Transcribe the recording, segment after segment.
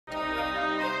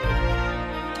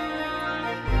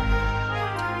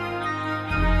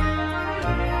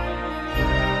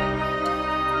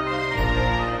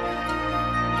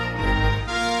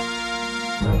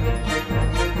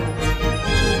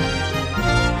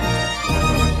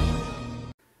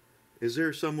Is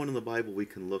there someone in the Bible we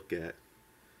can look at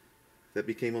that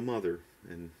became a mother,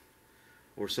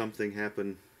 or something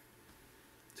happened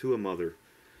to a mother?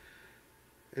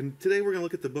 And today we're going to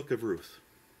look at the book of Ruth.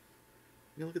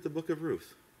 We're going to look at the book of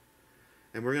Ruth.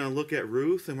 And we're going to look at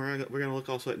Ruth, and we're going to look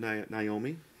also at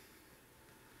Naomi.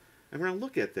 And we're going to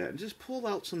look at that and just pull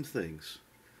out some things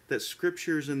that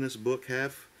scriptures in this book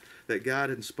have, that God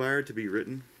inspired to be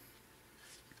written.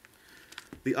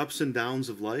 The ups and downs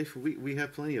of life, we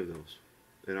have plenty of those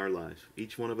in our lives.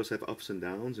 Each one of us have ups and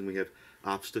downs, and we have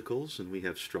obstacles, and we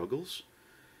have struggles.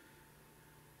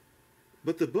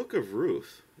 But the book of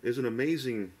Ruth is an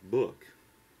amazing book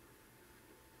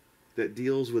that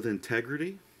deals with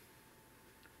integrity,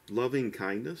 loving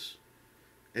kindness,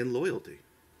 and loyalty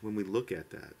when we look at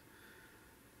that.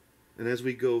 And as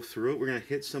we go through it, we're going to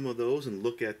hit some of those and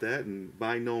look at that. And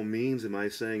by no means am I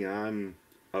saying I'm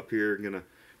up here going to,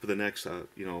 for the next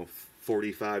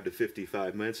 45 to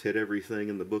 55 minutes, hit everything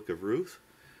in the book of Ruth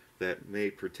that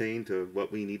may pertain to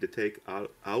what we need to take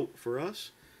out for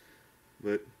us.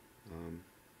 But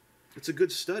it's a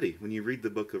good study when you read the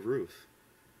book of Ruth.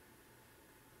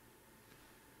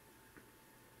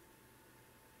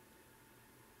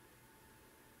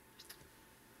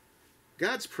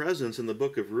 God's presence in the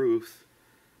book of Ruth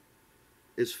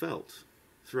is felt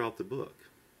throughout the book.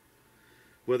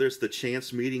 Whether it's the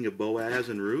chance meeting of Boaz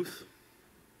and Ruth,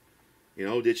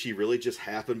 did she really just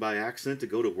happen by accident to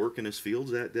go to work in his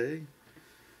fields that day?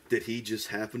 Did he just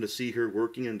happen to see her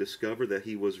working and discover that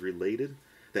he was related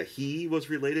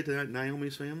to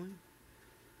Naomi's family?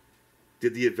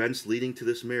 Did the events leading to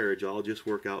this marriage all just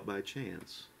work out by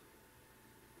chance?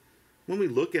 When we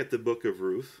look at the book of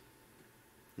Ruth,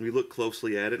 and we look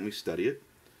closely at it and we study it,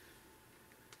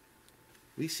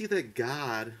 we see that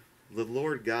God, the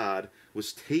Lord God,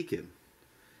 was taken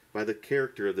by the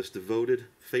character of this devoted,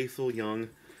 faithful young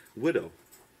widow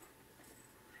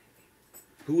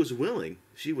who was willing.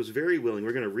 She was very willing.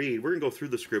 We're going to go through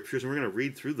the scriptures, and we're going to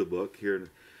read through the book here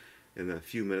in a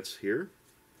few minutes here.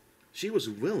 She was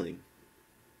willing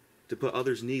to put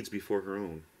others' needs before her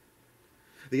own.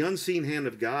 The unseen hand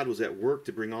of God was at work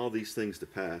to bring all these things to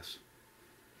pass.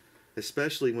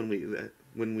 Especially when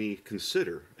we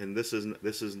consider, and this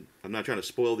is I'm not trying to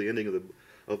spoil the ending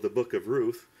of the book of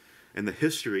Ruth and the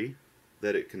history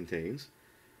that it contains,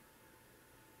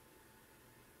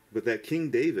 but that King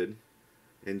David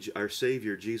and our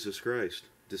Savior Jesus Christ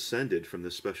descended from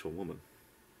this special woman.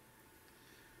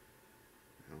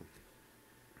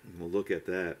 We'll look at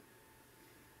that.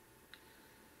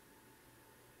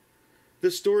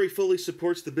 This story fully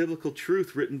supports the biblical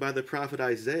truth written by the prophet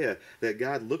Isaiah, that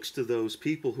God looks to those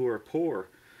people who are poor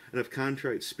and of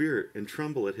contrite spirit and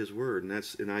tremble at his word. And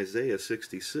that's in Isaiah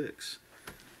 66.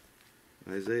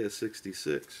 Isaiah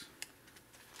 66.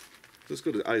 Let's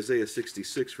go to Isaiah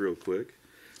 66 real quick,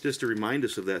 just to remind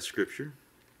us of that scripture.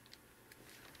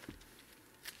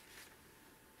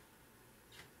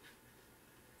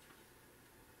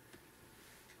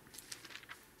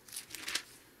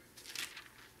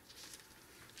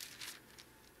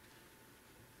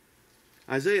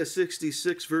 Isaiah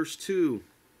 66, verse 2.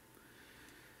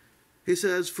 He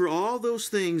says, "For all those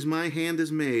things my hand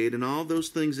has made, and all those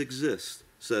things exist,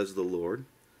 says the Lord.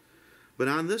 But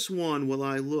on this one will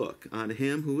I look, on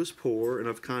him who is poor and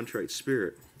of contrite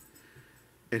spirit,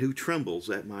 and who trembles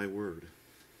at my word."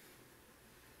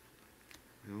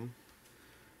 And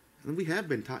we have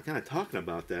been kind of talking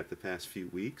about that the past few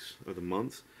weeks, or the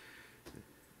months,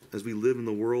 as we live in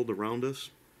the world around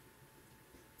us.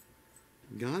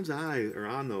 God's eyes are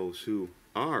on those who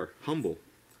are humble,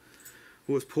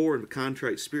 who is poor and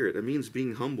contrite spirit. That means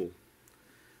being humble,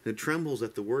 and trembles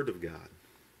at the word of God.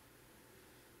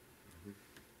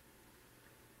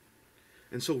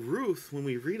 And so Ruth, when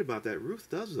we read about that, Ruth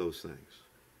does those things.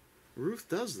 Ruth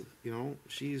does,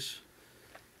 she's,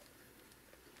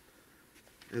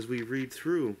 as we read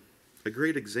through, a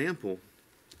great example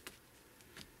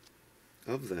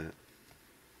of that.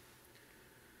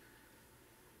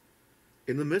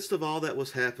 In the midst of all that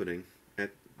was happening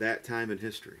at that time in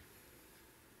history,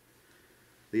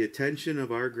 the attention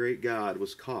of our great God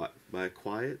was caught by a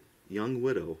quiet young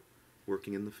widow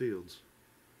working in the fields.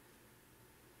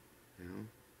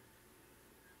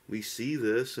 We see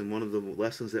this, and one of the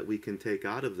lessons that we can take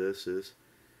out of this is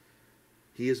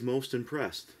he is most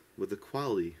impressed with the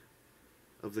quality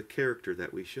of the character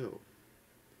that we show.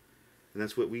 And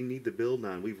that's what we need to build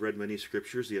on. We've read many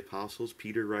scriptures, the apostles,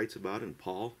 Peter writes about it, and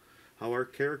Paul, how our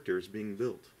character is being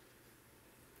built.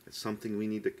 It's something we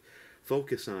need to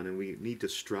focus on, and we need to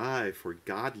strive for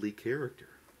godly character.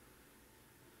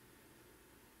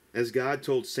 As God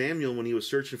told Samuel when he was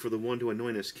searching for the one to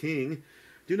anoint as king,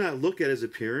 Do not look at his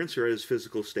appearance or at his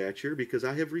physical stature, because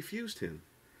I have refused him.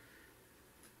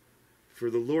 For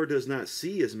the Lord does not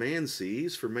see as man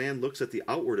sees, for man looks at the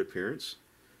outward appearance,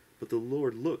 but the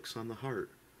Lord looks on the heart.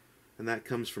 And that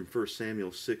comes from 1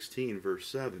 Samuel 16, verse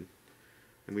 7.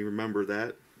 And we remember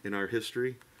that in our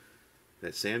history,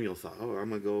 that Samuel thought, oh, I'm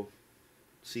going to go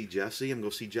see Jesse. I'm going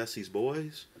to go see Jesse's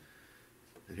boys.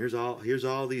 And here's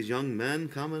all these young men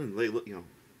coming, and they look,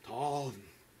 tall.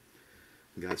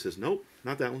 And God says, nope,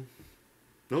 not that one.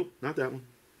 Nope, not that one.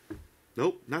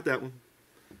 Nope, not that one.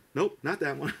 Nope, not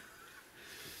that one.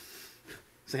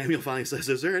 Samuel finally says,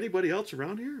 is there anybody else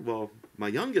around here? Well, my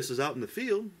youngest is out in the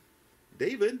field,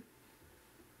 David.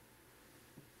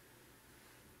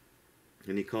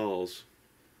 And he calls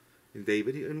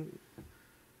David, and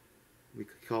he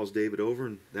calls David over,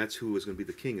 and that's who is going to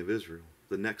be the king of Israel,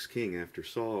 the next king after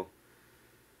Saul.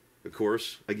 Of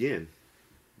course, again,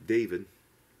 David,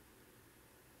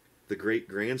 the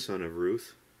great-grandson of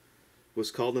Ruth,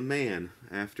 was called a man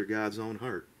after God's own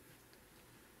heart.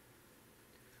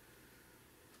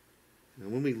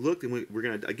 And when we look, and we're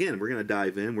going to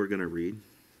dive in, we're going to read.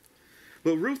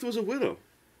 But Ruth was a widow,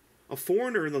 a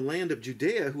foreigner in the land of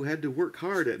Judea who had to work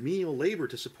hard at menial labor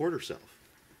to support herself.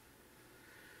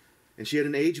 And she had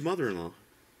an aged mother-in-law.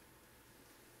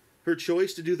 Her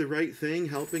choice to do the right thing,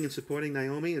 helping and supporting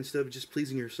Naomi instead of just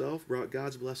pleasing herself, brought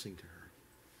God's blessing to her.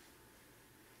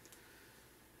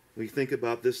 We think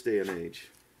about this day and age.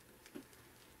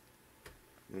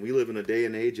 And we live in a day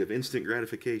and age of instant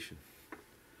gratification.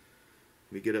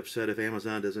 We get upset if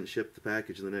Amazon doesn't ship the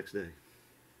package the next day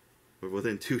or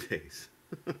within 2 days.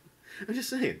 I'm just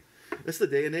saying, that's the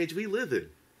day and age we live in.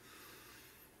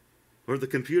 Or the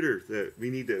computer that we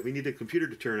need a computer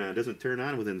to turn on. It doesn't turn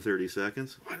on within 30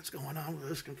 seconds. What's going on with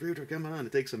this computer? Come on,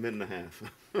 it takes a minute and a half.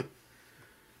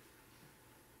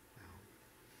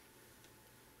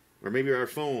 Or maybe our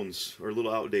phones are a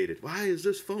little outdated. Why is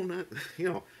this phone not,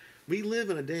 we live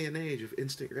in a day and age of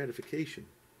instant gratification.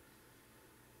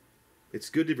 It's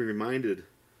good to be reminded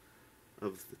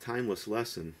of the timeless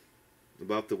lesson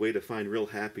about the way to find real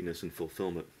happiness and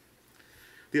fulfillment.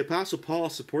 The Apostle Paul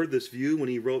supported this view when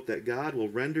he wrote that God will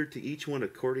render to each one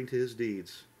according to his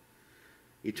deeds.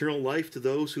 Eternal life to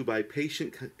those who by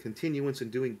patient continuance in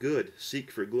doing good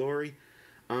seek for glory,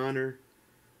 honor,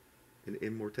 and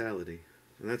immortality.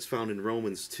 And that's found in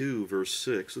Romans 2, verse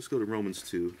 6. Let's go to Romans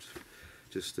 2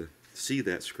 just to see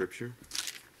that scripture.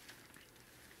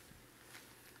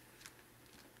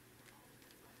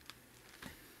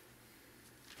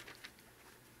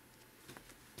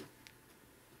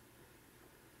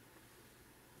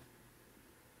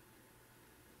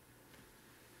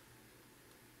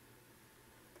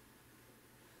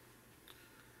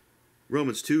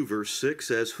 Romans 2, verse 6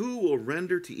 says, who will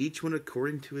render to each one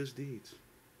according to his deeds?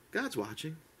 God's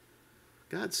watching.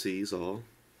 God sees all.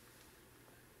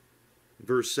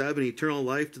 Verse 7, eternal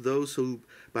life to those who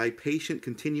by patient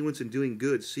continuance in doing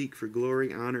good seek for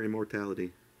glory, honor, and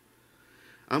immortality.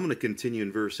 I'm going to continue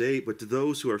in verse 8, but to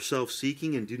those who are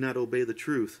self-seeking and do not obey the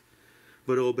truth,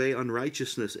 but obey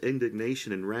unrighteousness,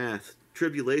 indignation, and wrath,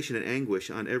 tribulation and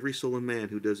anguish on every soul of man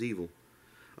who does evil,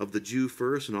 of the Jew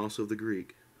first and also of the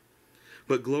Greek.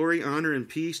 But glory, honor, and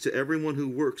peace to everyone who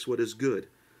works what is good,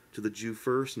 to the Jew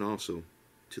first and also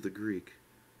to the Greek.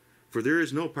 For there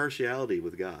is no partiality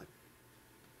with God.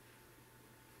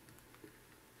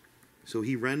 So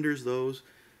he renders those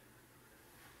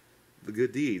the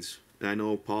good deeds. And I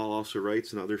know Paul also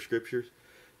writes in other scriptures,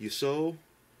 you sow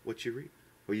what you reap.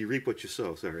 Or you reap what you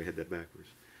sow. Sorry, I had that backwards.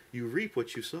 You reap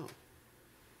what you sow.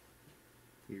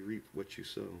 You reap what you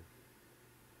sow.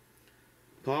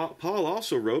 Paul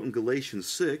also wrote in Galatians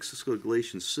 6, let's go to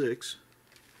Galatians 6,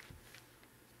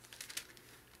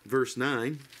 verse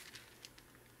 9.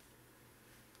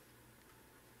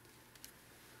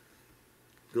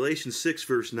 Galatians 6,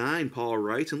 verse 9, Paul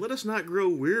writes, and let us not grow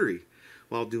weary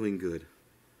while doing good,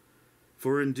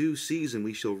 for in due season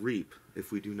we shall reap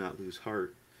if we do not lose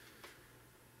heart.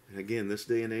 And again, this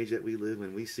day and age that we live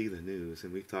in, we see the news,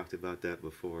 and we've talked about that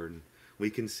before, and we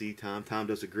can see Tom. Tom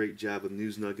does a great job of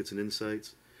news nuggets and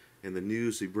insights, and the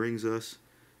news he brings us,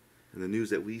 and the news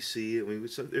that we see. I mean,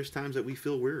 there's times that we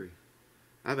feel weary.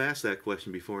 I've asked that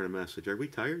question before in a message. Are we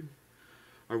tired?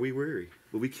 Are we weary?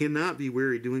 But we cannot be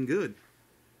weary doing good.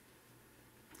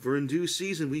 For in due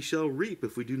season we shall reap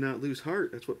if we do not lose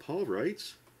heart. That's what Paul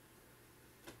writes.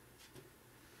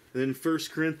 And then 1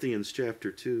 Corinthians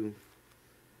chapter 2.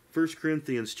 1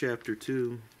 Corinthians chapter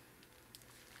 2.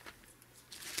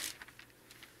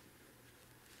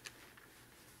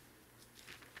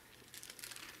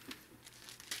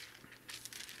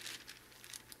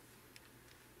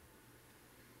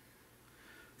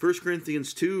 1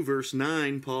 Corinthians 2, verse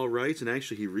 9, Paul writes, and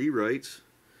actually he rewrites,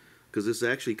 because this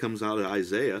actually comes out of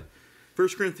Isaiah. 1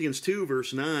 Corinthians 2,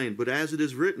 verse 9, but as it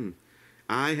is written,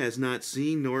 eye has not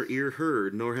seen, nor ear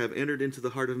heard, nor have entered into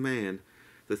the heart of man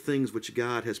the things which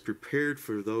God has prepared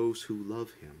for those who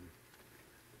love him.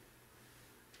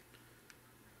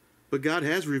 But God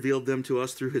has revealed them to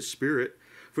us through his Spirit,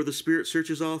 for the Spirit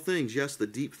searches all things, yes, the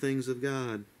deep things of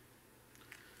God.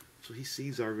 So he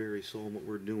sees our very soul and what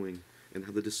we're doing and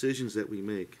how the decisions that we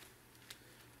make.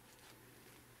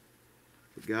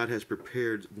 But God has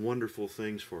prepared wonderful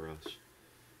things for us.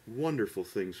 Wonderful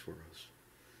things for us.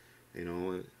 You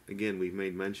know, again, we've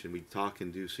made mention, we talk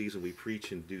in due season, we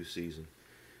preach in due season.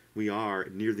 We are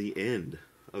near the end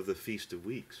of the Feast of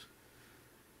Weeks,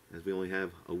 as we only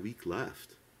have a week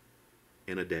left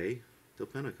and a day till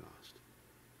Pentecost.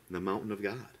 The mountain of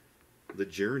God, the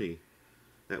journey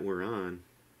that we're on,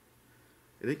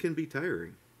 and it can be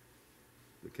tiring.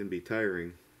 It can be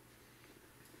tiring.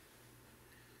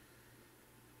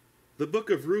 The book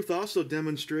of Ruth also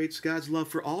demonstrates God's love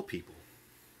for all people.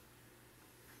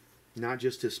 Not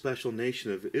just his special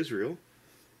nation of Israel,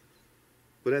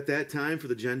 but at that time for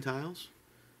the Gentiles,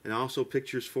 and also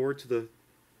pictures forward to the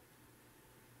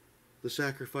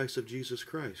sacrifice of Jesus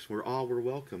Christ, where all were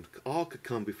welcomed. All could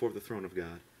come before the throne of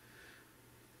God.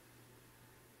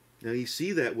 Now you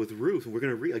see that with Ruth, and we're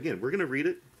going to read again. We're going to read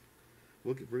it.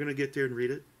 We're going to get there and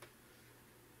read it.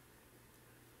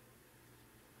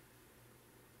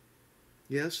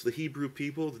 Yes, the Hebrew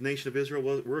people, the nation of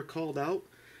Israel, were called out,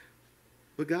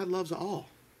 but God loves all.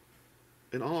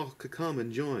 And all could come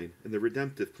and join in the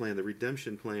redemptive plan, the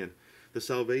redemption plan, the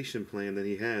salvation plan that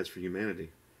he has for humanity.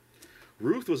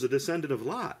 Ruth was a descendant of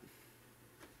Lot.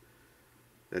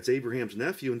 That's Abraham's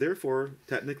nephew, and therefore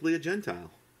technically a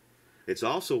Gentile. It's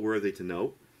also worthy to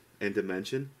note and to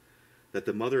mention that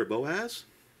the mother of Boaz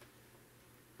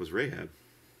was Rahab.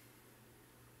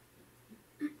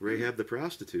 Rahab the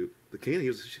prostitute. He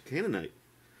was a Canaanite.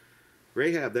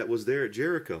 Rahab that was there at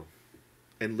Jericho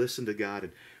and listened to God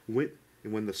and went.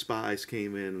 And when the spies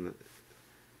came in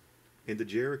into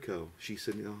Jericho, she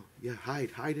said, "Oh, yeah,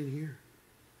 hide in here."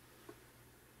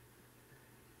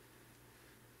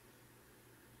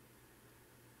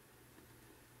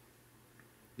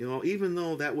 You know, even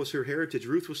though that was her heritage,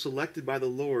 Ruth was selected by the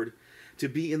Lord to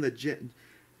be in the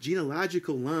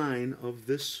genealogical line of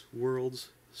this world's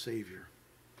Savior,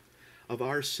 of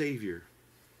our Savior.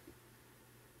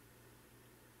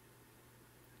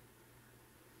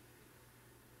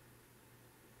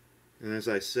 And as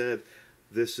I said,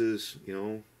 this is, you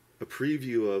know, a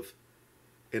preview of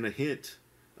and a hint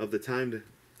of the time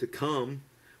to come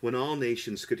when all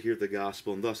nations could hear the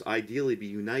gospel and thus ideally be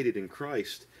united in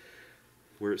Christ,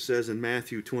 where it says in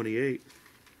Matthew 28,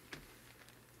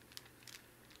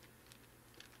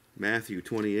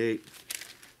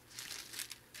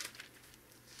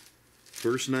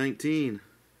 verse 19,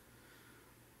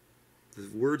 the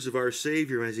words of our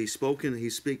Savior as he's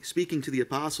speaking to the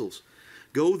apostles.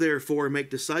 Go therefore and make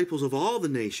disciples of all the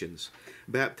nations,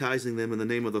 baptizing them in the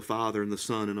name of the Father and the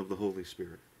Son and of the Holy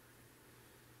Spirit.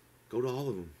 Go to all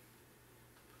of them.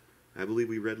 I believe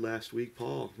we read last week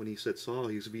Paul when he said Saul,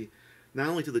 he was to be not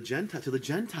only to the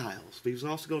Gentiles, but he was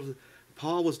also going to.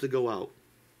 Paul was to go out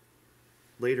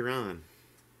later on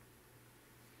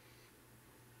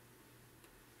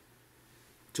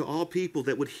to all people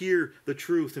that would hear the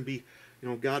truth and be, you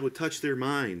know, God would touch their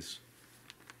minds.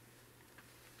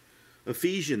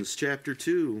 Ephesians chapter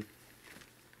 2.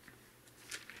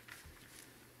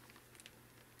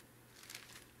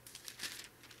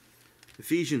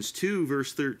 Ephesians 2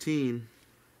 verse 13.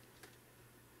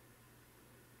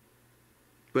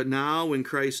 But now in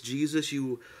Christ Jesus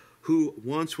you who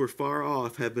once were far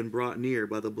off have been brought near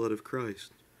by the blood of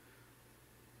Christ.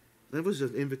 That was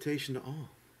an invitation to all.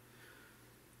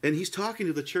 And he's talking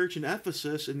to the church in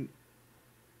Ephesus, and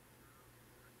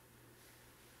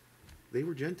they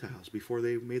were Gentiles before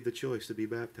they made the choice to be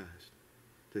baptized,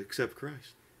 to accept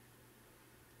Christ.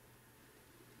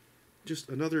 Just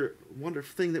another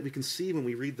wonderful thing that we can see when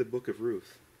we read the book of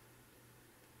Ruth.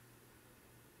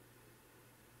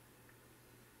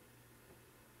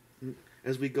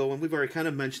 As we go, and we've already kind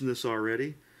of mentioned this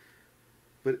already,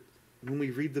 but when we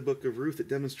read the book of Ruth, it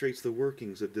demonstrates the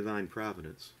workings of divine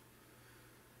providence.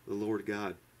 The Lord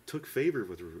God took favor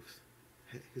with Ruth.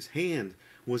 His hand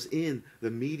was in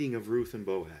the meeting of Ruth and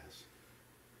Boaz.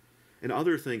 And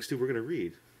other things too we're going to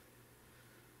read.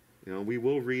 You know, we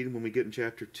will read when we get in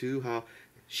chapter 2 how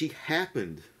she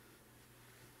happened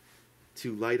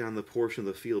to light on the portion of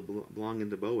the field belonging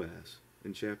to Boaz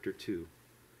in chapter 2.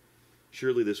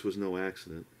 Surely this was no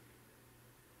accident.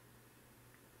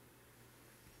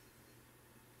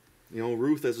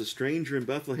 Ruth, as a stranger in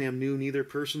Bethlehem, knew neither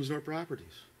persons nor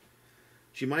properties.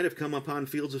 She might have come upon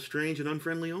fields of strange and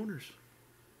unfriendly owners.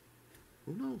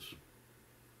 Who knows?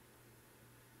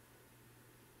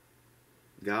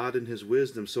 God in his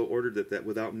wisdom so ordered that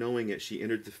without knowing it, she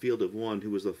entered the field of one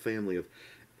who was the family of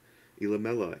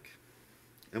Elimelech.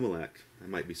 I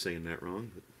might be saying that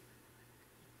wrong.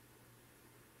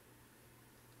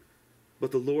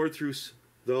 But the Lord, through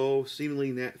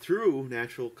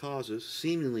natural causes,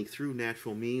 seemingly through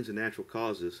natural means and natural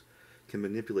causes, can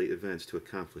manipulate events to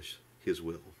accomplish his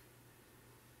will.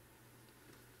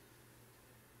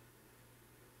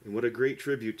 And what a great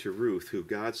tribute to Ruth, who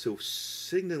God so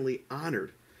signally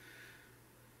honored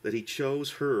that he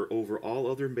chose her over all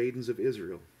other maidens of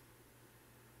Israel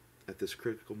at this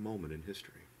critical moment in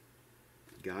history.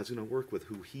 God's going to work with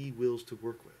who he wills to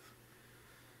work with.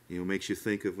 Makes you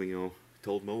think of,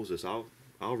 told Moses,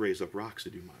 I'll raise up rocks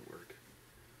to do my work.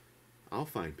 I'll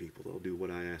find people that'll do what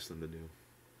I ask them to do.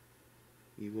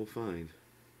 You will find.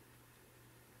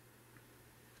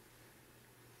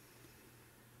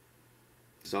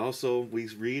 It's also, we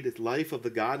read, the life of the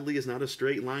godly is not a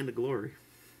straight line to glory.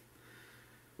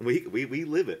 We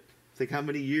live it. Think how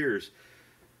many years.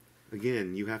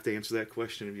 Again, you have to answer that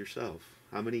question of yourself.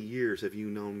 How many years have you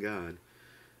known God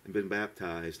and been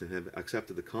baptized and have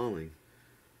accepted the calling?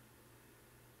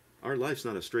 Our life's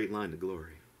not a straight line to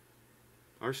glory.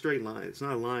 Our straight line, it's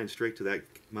not a line straight to that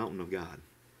mountain of God.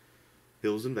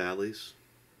 Hills and valleys.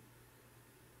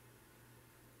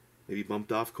 Maybe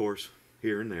bumped off course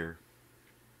here and there.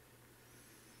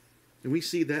 And we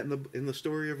see that in the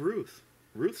story of Ruth.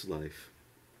 Ruth's life.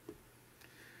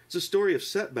 It's a story of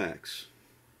setbacks.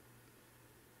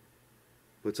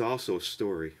 But it's also a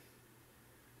story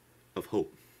of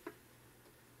hope.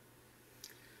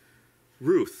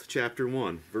 Ruth, chapter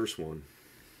 1, verse 1.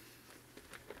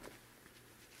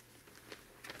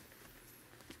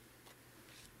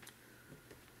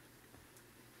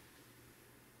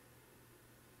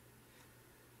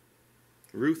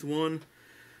 Ruth 1,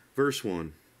 verse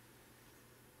 1.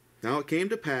 Now it came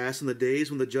to pass in the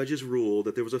days when the judges ruled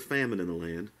that there was a famine in the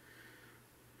land.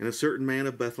 And a certain man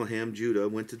of Bethlehem, Judah,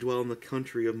 went to dwell in the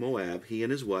country of Moab, he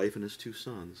and his wife and his 2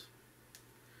 sons.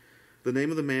 The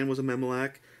name of the man was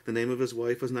Elimelech, the name of his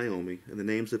wife was Naomi, and the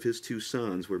names of his 2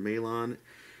 sons were Mahlon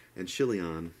and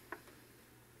Chilion.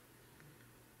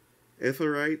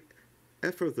 Ephrathites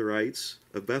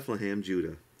of Bethlehem,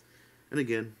 Judah. And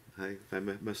again, if I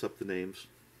mess up the names.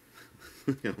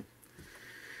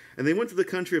 And they went to the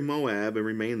country of Moab and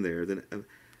remained there. Then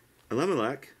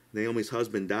Elimelech, Naomi's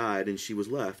husband, died, and she was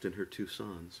left and her 2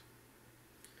 sons.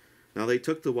 Now they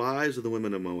took the wives of the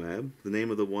women of Moab. The name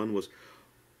of the one was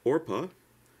Orpah,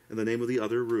 and the name of the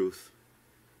other Ruth.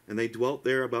 And they dwelt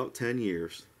there about 10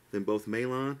 years. Then both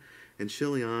Mahlon and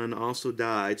Chilion also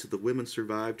died, so the women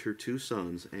survived her 2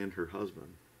 sons and her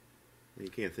husband. And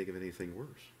you can't think of anything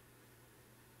worse,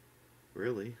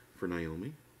 really, for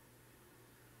Naomi.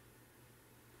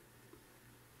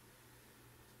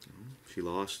 She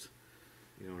lost,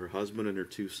 her husband and her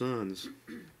 2 sons.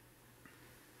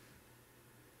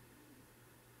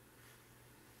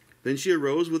 Then she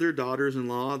arose with her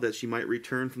daughters-in-law that she might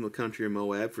return from the country of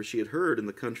Moab, for she had heard in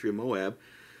the country of Moab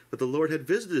that the Lord had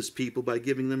visited his people by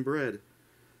giving them bread.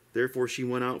 Therefore she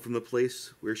went out from the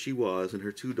place where she was, and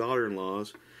her 2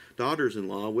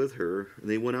 daughters-in-law with her, and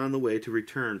they went on the way to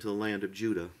return to the land of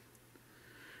Judah.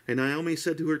 And Naomi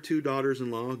said to her 2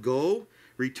 daughters-in-law, Go,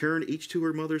 return each to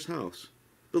her mother's house.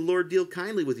 The Lord deal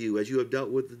kindly with you, as you have dealt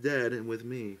with the dead and with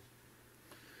me.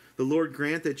 The Lord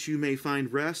grant that you may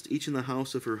find rest, each in the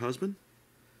house of her husband.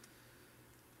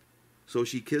 So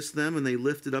she kissed them, and they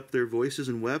lifted up their voices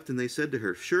and wept, and they said to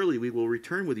her, Surely we will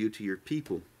return with you to your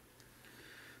people.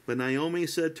 But Naomi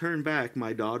said, Turn back,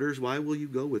 my daughters, why will you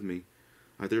go with me?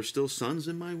 Are there still sons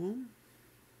in my womb,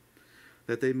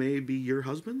 that they may be your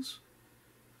husbands?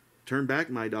 Turn back,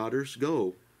 my daughters,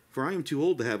 go, for I am too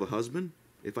old to have a husband.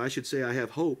 If I should say I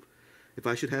have hope, if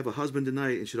I should have a husband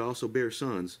tonight and should also bear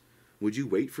sons, would you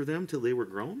wait for them till they were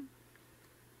grown?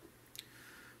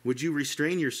 Would you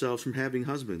restrain yourselves from having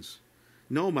husbands?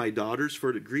 No, my daughters,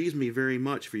 for it grieves me very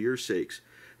much for your sakes,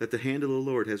 that the hand of the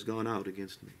Lord has gone out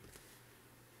against me.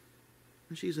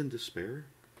 And she's in despair.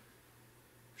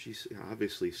 She's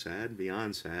obviously sad,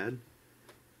 beyond sad.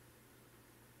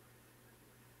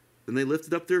 Then they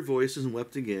lifted up their voices and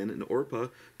wept again, and Orpah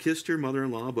kissed her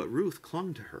mother-in-law, but Ruth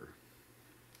clung to her.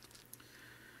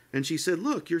 And she said,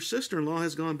 Look, your sister-in-law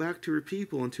has gone back to her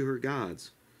people and to her gods.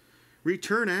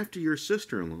 Return after your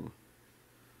sister-in-law.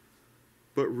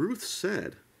 But Ruth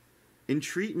said,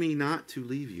 Entreat me not to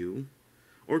leave you,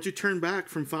 or to turn back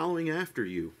from following after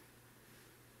you.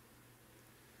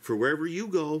 For wherever you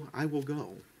go, I will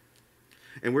go.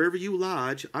 And wherever you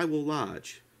lodge, I will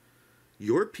lodge.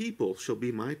 Your people shall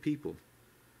be my people,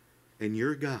 and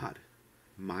your God,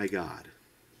 my God.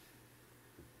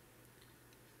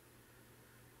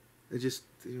 It just,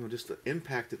 just the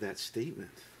impact of that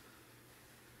statement.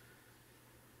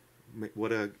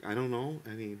 I don't know,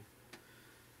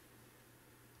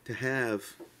 to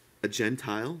have a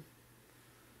Gentile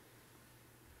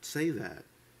say that.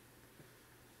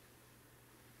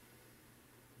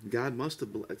 God must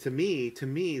have, to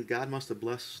me, God must have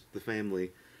blessed the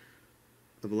family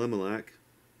of Elimelech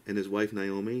and his wife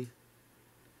Naomi,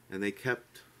 and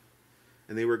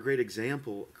they were a great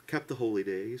example, kept the holy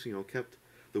days, kept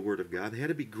the word of God. They had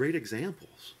to be great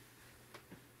examples.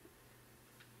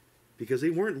 Because they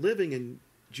weren't living in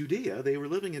Judea, they were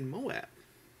living in Moab.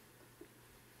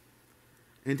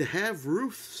 And to have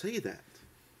Ruth say that,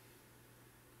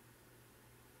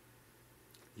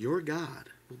 your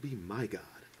God will be my God.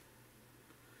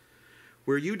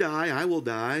 Where you die, I will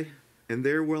die, and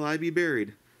there will I be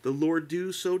buried. The Lord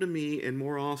do so to me, and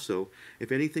more also,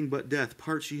 if anything but death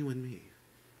parts you and me.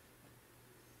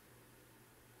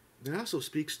 It also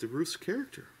speaks to Ruth's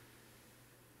character.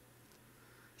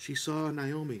 She saw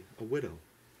Naomi, a widow.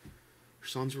 Her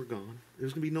sons were gone. There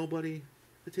was going to be nobody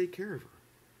to take care of her.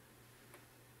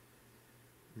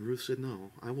 And Ruth said,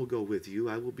 no, I will go with you.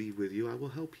 I will be with you. I will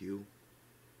help you.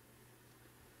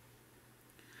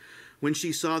 When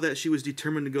she saw that she was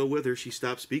determined to go with her, she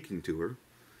stopped speaking to her.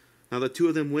 Now the two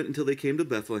of them went until they came to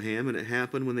Bethlehem, and it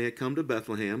happened when they had come to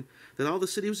Bethlehem that all the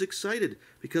city was excited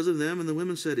because of them, and the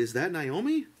women said, is that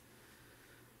Naomi?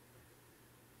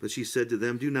 But she said to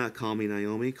them, do not call me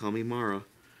Naomi, call me Mara,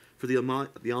 for the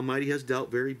Almighty has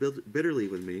dealt very bitterly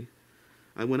with me.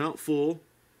 I went out full,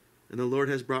 and the Lord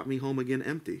has brought me home again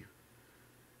empty.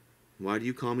 Why do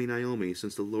you call me Naomi,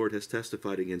 since the Lord has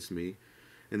testified against me,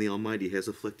 and the Almighty has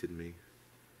afflicted me?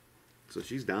 So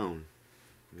she's down.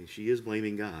 She is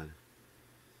blaming God.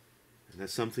 And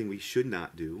that's something we should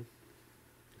not do,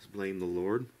 is blame the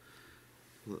Lord.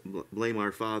 Blame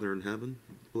our Father in heaven.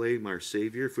 Blame our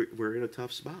Savior if we're in a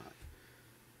tough spot.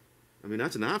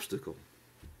 That's an obstacle.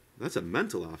 That's a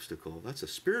mental obstacle. That's a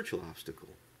spiritual obstacle.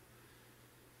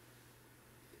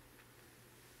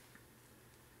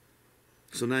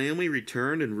 So Naomi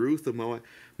returned, and Ruth the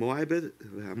Moabite,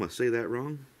 I'm going to say that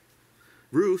wrong.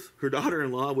 Ruth, her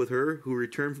daughter-in-law, with her, who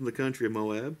returned from the country of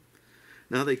Moab.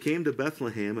 Now they came to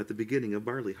Bethlehem at the beginning of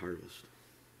barley harvest.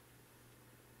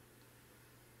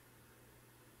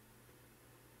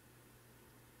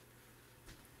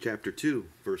 Chapter 2,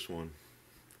 verse 1.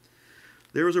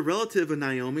 There was a relative of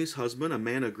Naomi's husband, a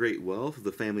man of great wealth of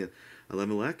the family of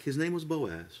Elimelech. His name was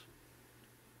Boaz.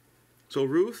 So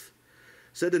Ruth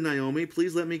said to Naomi,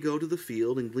 please let me go to the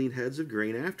field and glean heads of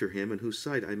grain after him, in whose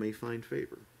sight I may find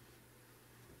favor.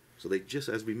 So they just,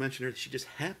 as we mentioned earlier, she just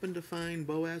happened to find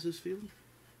Boaz's field.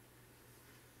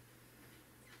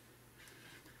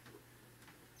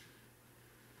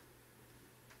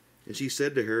 And she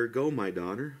said to her, go, my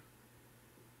daughter.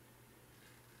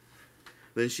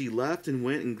 Then she left and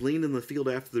went and gleaned in the field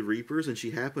after the reapers, and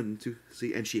she happened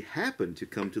to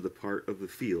come to the part of the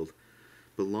field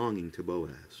belonging to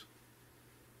Boaz,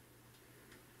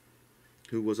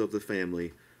 who was of the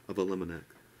family of Elimelech.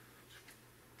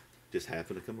 Just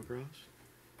happened to come across.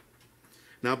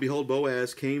 Now behold,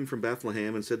 Boaz came from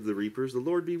Bethlehem and said to the reapers, the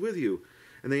Lord be with you.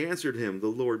 And they answered him, the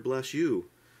Lord bless you.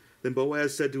 Then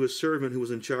Boaz said to his servant who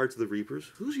was in charge of the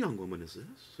reapers, whose young woman is this?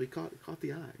 So he caught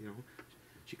the eye,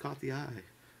 She caught the eye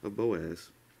of Boaz.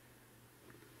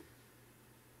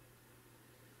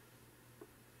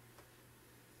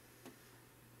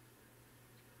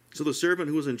 So the servant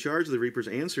who was in charge of the reapers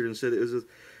answered and said,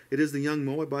 it is the young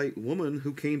Moabite woman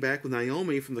who came back with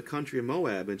Naomi from the country of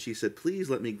Moab. And she said, please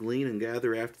let me glean and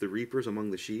gather after the reapers among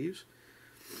the sheaves.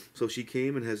 So she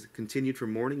came and has continued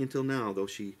from morning until now, though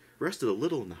she rested a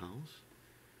little in the house.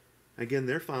 Again,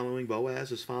 they're following.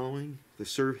 Boaz is following. His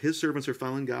servants are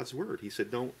following God's word. He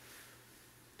said, don't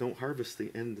harvest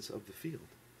the ends of the field.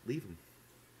 Leave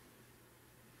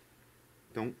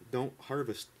them. Don't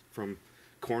harvest from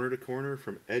corner to corner,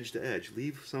 from edge to edge.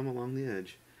 Leave some along the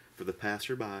edge for the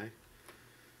passerby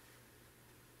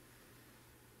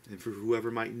and for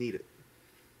whoever might need it.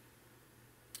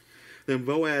 Then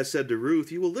Boaz said to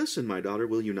Ruth, you will listen, my daughter,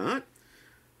 will you not?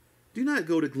 Do not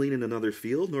go to glean in another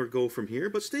field, nor go from here,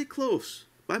 but stay close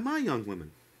by my young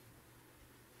women.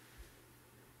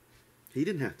 He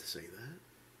didn't have to say that.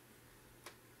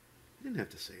 He didn't have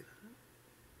to say that.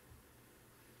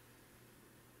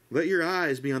 Let your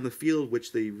eyes be on the field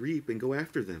which they reap, and go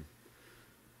after them.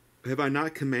 Have I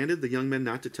not commanded the young men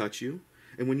not to touch you?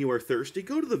 And when you are thirsty,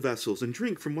 go to the vessels and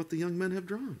drink from what the young men have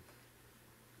drawn.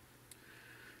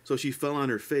 So she fell on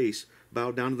her face,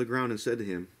 bowed down to the ground, and said to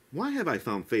him, Why have I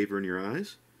found favor in your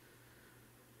eyes,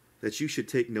 that you should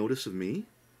take notice of me,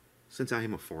 since I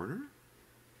am a foreigner?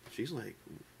 She's like,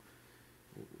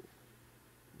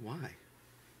 why?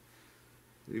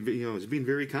 He's being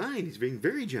very kind. He's being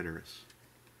very generous.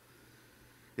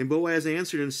 And Boaz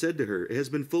answered and said to her, It has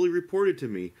been fully reported to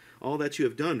me all that you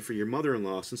have done for your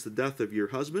mother-in-law since the death of your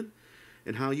husband,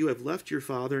 and how you have left your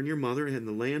father and your mother and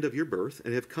the land of your birth,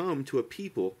 and have come to a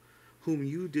people whom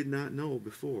you did not know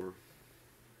before.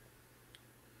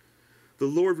 The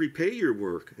Lord repay your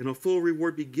work, and a full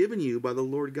reward be given you by the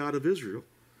Lord God of Israel,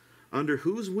 under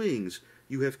whose wings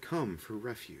you have come for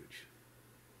refuge.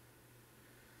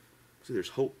 See, there's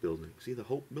hope building. See the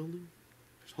hope building?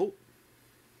 There's hope.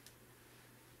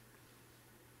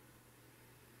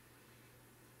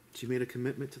 She made a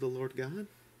commitment to the Lord God.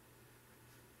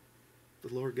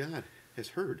 The Lord God has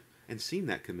heard and seen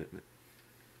that commitment.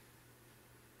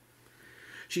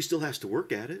 She still has to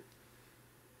work at it.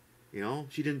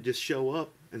 She didn't just show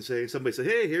up and somebody said,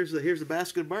 hey, here's the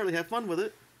basket of barley, have fun with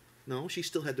it. No, she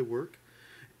still had to work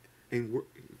and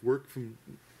work from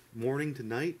morning to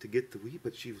night to get the wheat,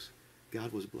 but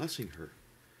God was blessing her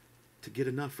to get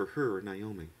enough for her and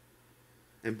Naomi,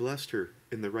 and blessed her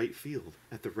in the right field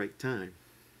at the right time.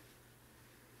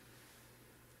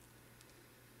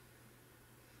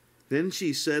 Then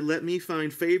she said, Let me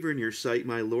find favor in your sight,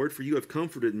 my lord, for you have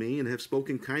comforted me and have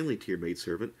spoken kindly to your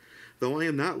maidservant, though I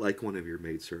am not like one of your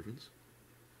maidservants.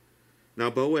 Now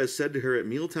Boaz said to her at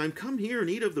mealtime, Come here and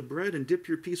eat of the bread, and dip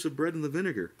your piece of bread in the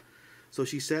vinegar. So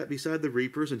she sat beside the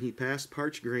reapers, and he passed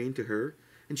parched grain to her,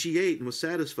 and she ate and was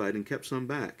satisfied and kept some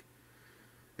back.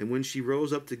 And when she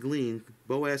rose up to glean,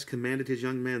 Boaz commanded his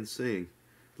young men, saying,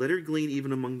 Let her glean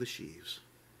even among the sheaves,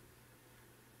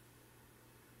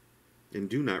 and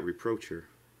do not reproach her.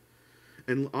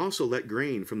 And also let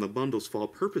grain from the bundles fall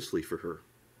purposely for her.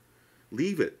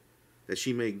 Leave it, that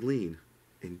she may glean,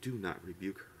 and do not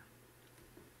rebuke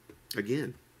her.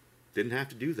 Again, didn't have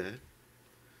to do that.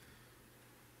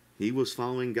 He was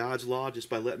following God's law just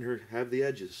by letting her have the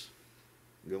edges.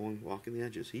 Go and walk in the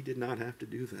edges. He did not have to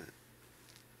do that.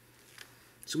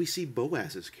 So we see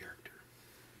Boaz's character.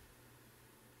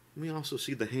 We also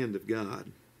see the hand of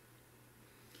God.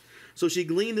 So she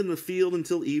gleaned in the field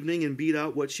until evening and beat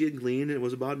out what she had gleaned, and it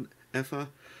was about an ephah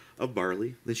of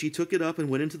barley. Then she took it up and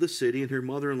went into the city, and her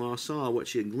mother-in-law saw what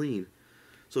she had gleaned.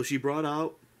 So she brought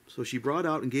out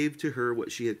and gave to her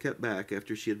what she had kept back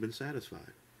after she had been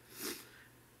satisfied.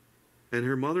 And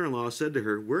her mother-in-law said to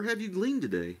her, Where have you gleaned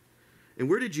today? And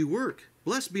where did you work?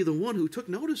 Blessed be the one who took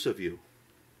notice of you.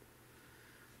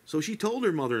 So she told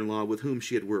her mother-in-law with whom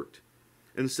she had worked,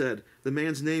 and said, The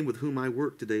man's name with whom I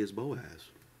work today is Boaz.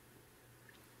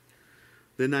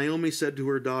 Then Naomi said to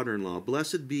her daughter-in-law,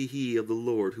 Blessed be he of the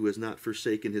Lord who has not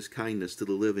forsaken his kindness to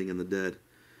the living and the dead.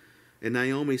 And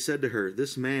Naomi said to her,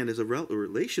 This man is a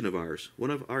relation of ours,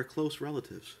 one of our close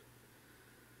relatives.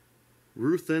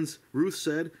 Ruth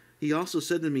said, He also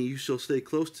said to me, You shall stay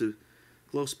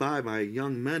close by my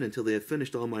young men until they have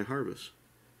finished all my harvest.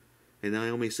 And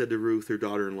Naomi said to Ruth, her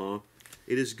daughter-in-law,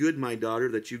 It is good, my daughter,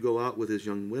 that you go out with his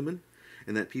young women,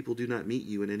 and that people do not meet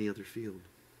you in any other field.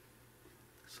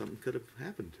 Something could have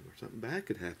happened to her. Something bad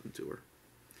could happen to her.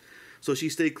 So she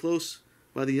stayed close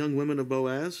by the young women of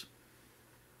Boaz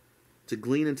to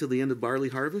glean until the end of barley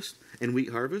harvest and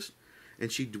wheat harvest,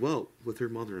 and she dwelt with her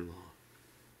mother-in-law.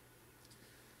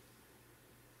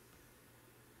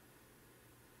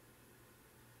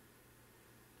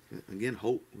 Again,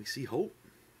 hope. We see hope.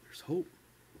 There's hope.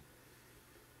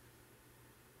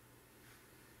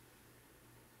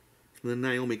 Then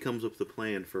Naomi comes up with a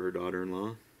plan for her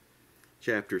daughter-in-law.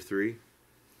 Chapter 3.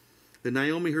 Then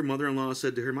Naomi, her mother-in-law,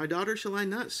 said to her, My daughter, shall I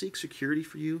not seek security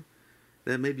for you,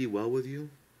 that it may be well with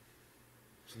you?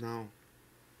 So now,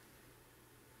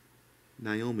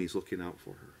 Naomi's looking out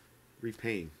for her,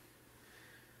 repaying.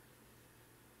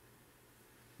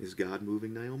 Is God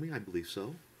moving Naomi? I believe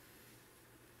so.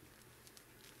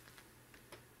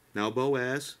 Now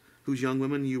Boaz, whose young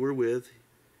women you were with,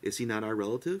 is he not our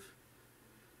relative?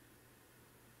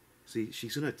 See,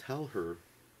 she's going to tell her,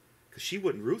 because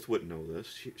Ruth wouldn't know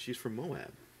this. She's from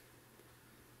Moab.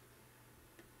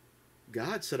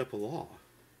 God set up a law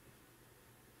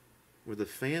where the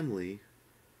family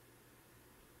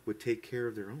would take care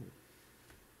of their own.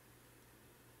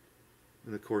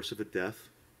 In the course of a death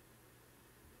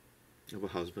of a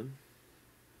husband.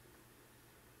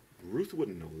 Ruth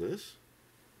wouldn't know this.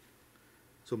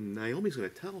 So Naomi's going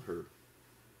to tell her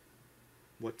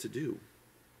what to do.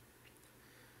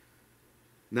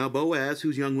 Now Boaz,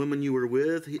 whose young woman you were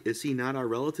with, is he not our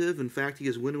relative? In fact, he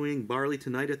is winnowing barley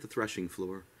tonight at the threshing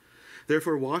floor.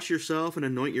 Therefore wash yourself and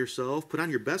anoint yourself, put on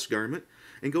your best garment,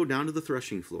 and go down to the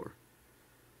threshing floor.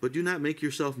 But do not make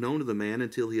yourself known to the man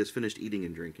until he has finished eating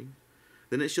and drinking.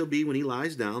 Then it shall be when he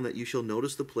lies down that you shall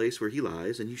notice the place where he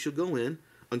lies, and you shall go in,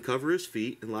 uncover his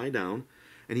feet, and lie down,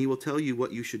 and he will tell you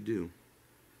what you should do.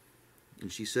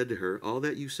 And she said to her, all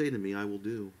that you say to me I will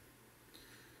do.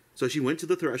 So she went to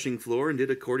the threshing floor and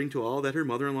did according to all that her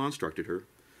mother-in-law instructed her.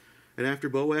 And after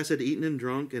Boaz had eaten and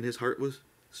drunk, and his heart was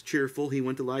cheerful, he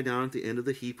went to lie down at the end of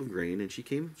the heap of grain, and she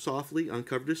came softly,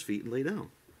 uncovered his feet, and lay down.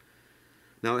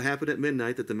 Now it happened at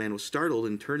midnight that the man was startled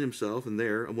and turned himself, and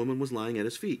there a woman was lying at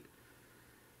his feet.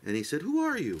 And he said, who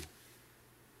are you?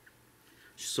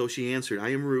 So she answered, I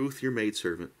am Ruth, your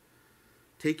maidservant.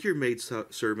 Take your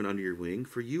maidservant under your wing,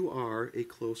 for you are a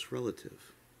close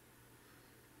relative.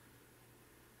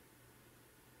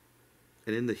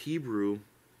 And in the Hebrew,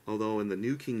 although in the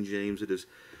New King James it is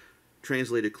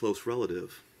translated close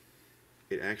relative,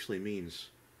 it actually means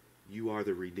you are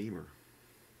the Redeemer.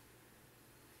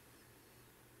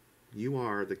 You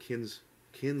are the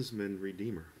kinsman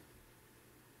Redeemer.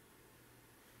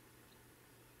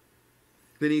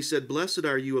 Then he said, blessed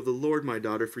are you of the Lord, my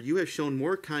daughter, for you have shown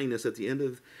more kindness at the end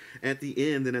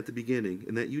than at the beginning,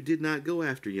 and that you did not go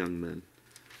after young men,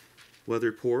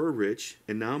 whether poor or rich.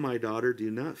 And now, my daughter, do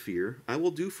not fear. I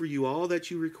will do for you all that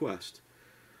you request.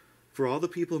 For all the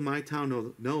people of my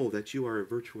town know that you are a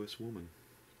virtuous woman.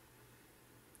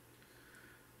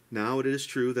 Now it is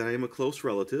true that I am a close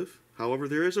relative. However,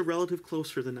 there is a relative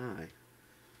closer than I.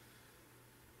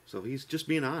 So he's just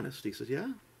being honest. He says,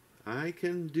 yeah, I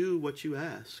can do what you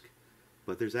ask.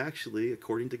 But there's actually,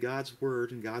 according to God's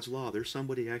word and God's law, there's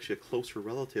somebody actually a closer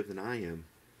relative than I am.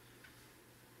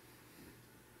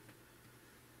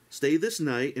 Stay this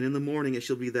night, and in the morning it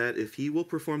shall be that if he will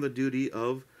perform the duty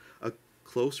of a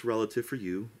close relative for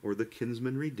you, or the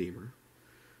kinsman redeemer,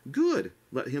 good,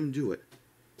 let him do it.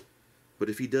 But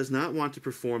if he does not want to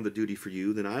perform the duty for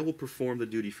you, then I will perform the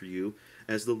duty for you.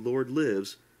 As the Lord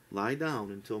lives, lie down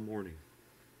until morning.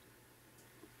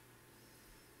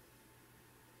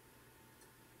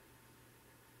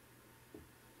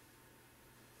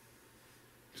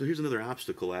 So here's another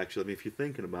obstacle, actually. I mean, if you're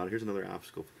thinking about it, here's another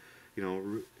obstacle.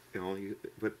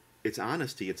 But it's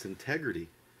honesty, it's integrity.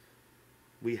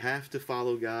 We have to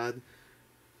follow God's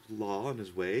law and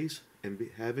his ways and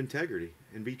have integrity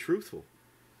and be truthful.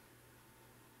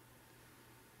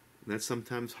 And that's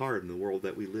sometimes hard in the world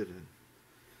that we live in.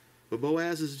 But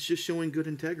Boaz is just showing good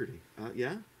integrity.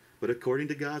 Yeah, but according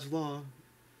to God's law,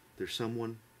 there's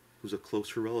someone who's a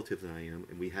closer relative than I am,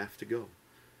 and we have to go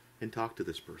and talk to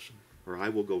this person. Or I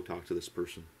will go talk to this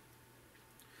person.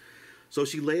 So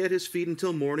she lay at his feet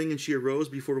until morning, and she arose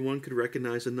before one could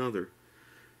recognize another.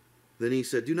 Then he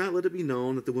said, do not let it be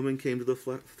known that the woman came to the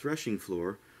threshing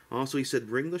floor. Also he said,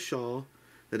 bring the shawl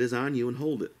that is on you and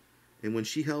hold it. And when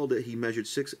she held it, he measured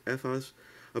 6 ephahs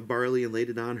of barley and laid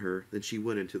it on her. Then she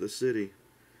went into the city.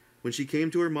 When she came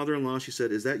to her mother-in-law, she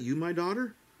said, is that you, my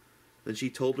daughter? Then she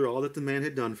told her all that the man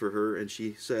had done for her, and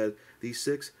she said, these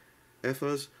 6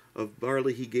 ephahs of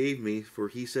barley he gave me, for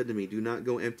he said to me, do not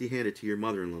go empty-handed to your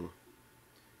mother-in-law.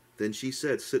 Then she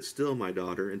said, sit still, my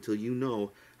daughter, until you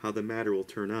know how the matter will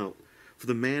turn out. For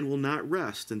the man will not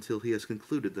rest until he has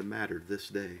concluded the matter this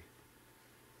day.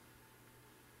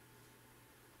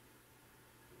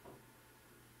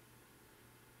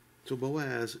 So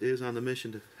Boaz is on the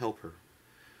mission to help her.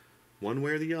 One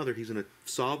way or the other, he's going to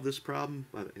solve this problem.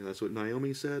 That's what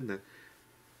Naomi said, and that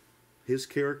his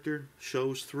character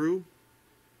shows through.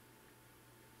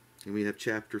 And we have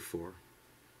chapter 4.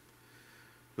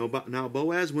 Now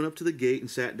Boaz went up to the gate and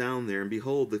sat down there, and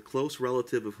behold, the close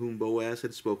relative of whom Boaz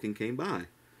had spoken came by.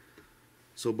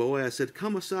 So Boaz said,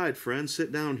 come aside, friend,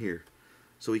 sit down here.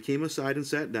 So he came aside and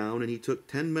sat down, and he took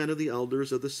 10 men of the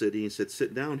elders of the city and said,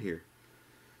 sit down here.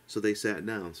 So they sat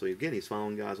down. So again, he's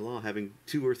following God's law, having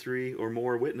 2 or 3 or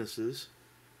more witnesses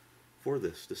for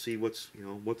this to see what's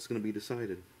going to be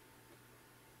decided.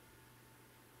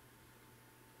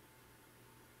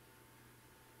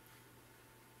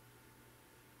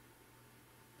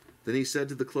 Then he said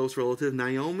to the close relative,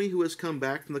 Naomi, who has come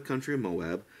back from the country of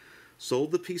Moab,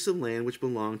 sold the piece of land which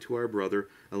belonged to our brother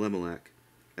Elimelech.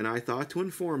 And I thought to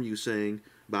inform you, saying,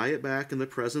 buy it back in the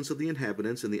presence of the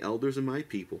inhabitants and the elders of my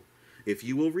people. If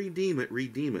you will redeem it,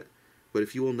 redeem it. But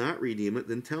if you will not redeem it,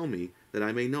 then tell me, that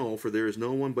I may know, for there is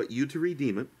no one but you to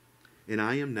redeem it, and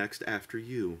I am next after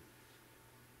you.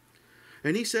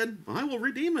 And he said, I will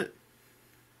redeem it.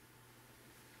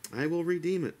 I will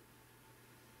redeem it.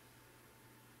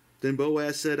 Then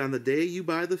Boaz said, on the day you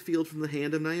buy the field from the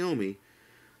hand of Naomi,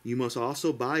 you must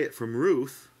also buy it from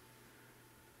Ruth,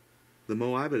 the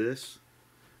Moabitess,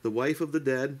 the wife of the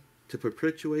dead, to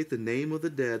perpetuate the name of the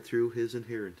dead through his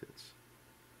inheritance.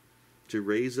 To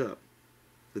raise up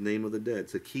the name of the dead,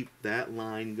 to keep that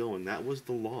line going. That was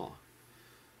the law.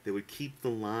 They would keep the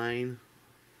line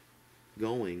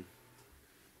going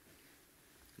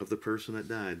of the person that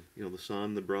died. You know, the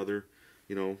son, the brother,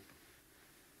 you know.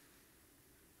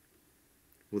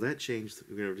 Well, that changed.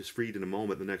 We're going to just read in a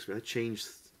moment the next. That changed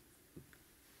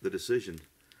the decision.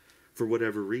 For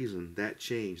whatever reason, that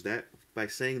changed. That, by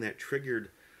saying that,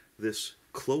 triggered this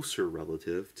closer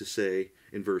relative to say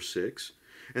in verse 6,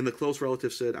 and the close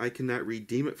relative said, I cannot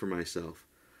redeem it for myself,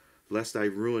 lest I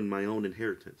ruin my own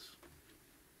inheritance.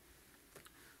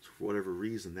 So for whatever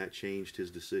reason, that changed his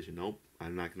decision. Nope,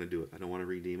 I'm not going to do it. I don't want to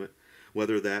redeem it.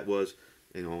 Whether that was,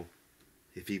 you know,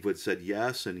 if he would have said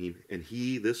yes, and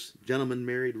this gentleman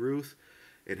married Ruth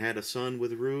and had a son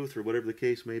with Ruth, or whatever the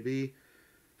case may be,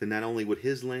 then not only would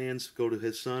his lands go to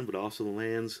his son, but also the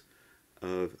lands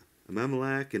of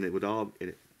Abimelech, and it would all,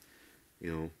 you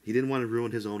know, he didn't want to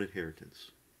ruin his own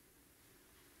inheritance.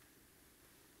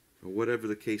 Or whatever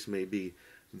the case may be,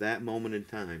 that moment in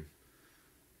time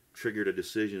triggered a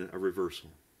decision, a reversal.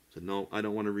 Said, no, I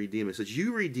don't want to redeem it. It says,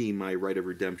 you redeem my right of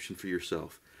redemption for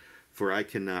yourself, for I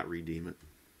cannot redeem it.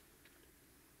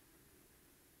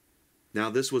 Now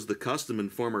this was the custom in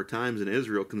former times in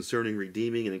Israel concerning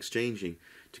redeeming and exchanging.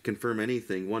 To confirm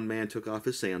anything, one man took off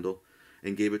his sandal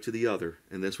and gave it to the other,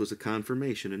 and this was a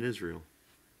confirmation in Israel.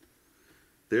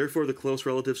 Therefore the close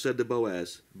relative said to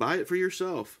Boaz, buy it for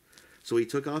yourself. So he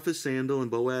took off his sandal, and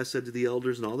Boaz said to the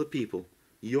elders and all the people,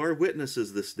 you are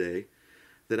witnesses this day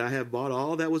that I have bought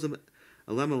all that was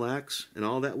Elimelech's and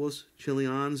all that was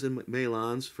Chilion's and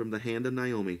Mahlon's from the hand of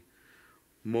Naomi.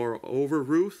 Moreover,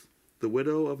 Ruth, the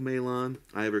widow of Mahlon,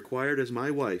 I have required as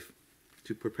my wife,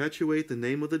 to perpetuate the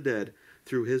name of the dead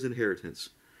through his inheritance,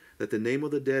 that the name of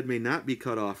the dead may not be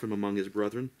cut off from among his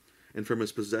brethren and from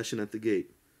his possession at the gate.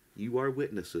 You are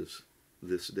witnesses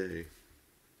this day.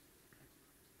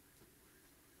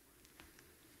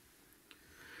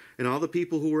 And all the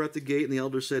people who were at the gate and the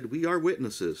elders said, we are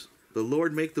witnesses. The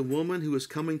Lord make the woman who is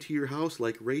coming to your house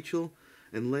like Rachel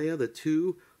and Leah, the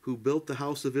two who built the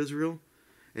house of Israel.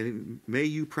 And may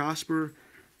you prosper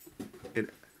in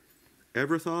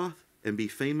Ephrathah and be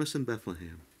famous in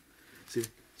Bethlehem. See,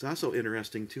 it's also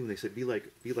interesting too. And they said, be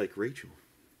like Rachel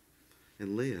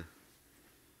and Leah.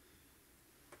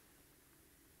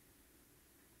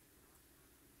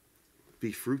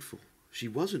 Be fruitful. She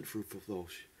wasn't fruitful though.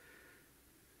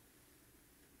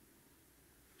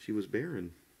 She was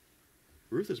barren.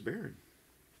 Ruth is barren.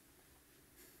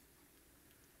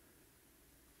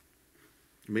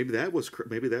 Maybe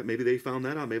they found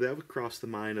that out. Maybe that would cross the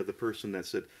mind of the person that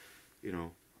said, you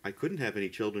know, I couldn't have any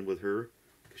children with her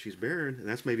because she's barren, and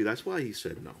that's why he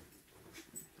said no. I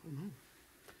don't know.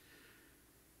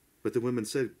 But the women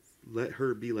said, let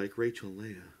her be like Rachel and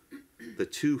Leah, the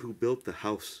two who built the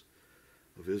house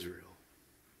of Israel.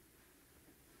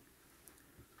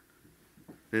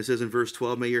 And it says in verse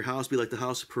 12, may your house be like the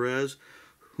house of Perez,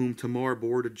 whom Tamar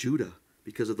bore to Judah,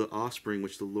 because of the offspring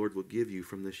which the Lord will give you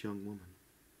from this young woman.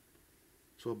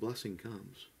 So a blessing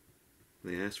comes.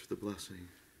 And they ask for the blessing.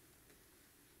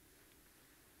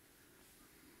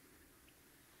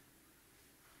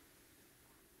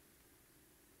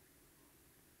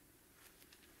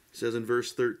 It says in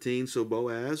verse 13, so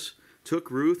Boaz took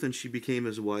Ruth, and she became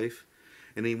his wife.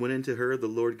 And he went into her, the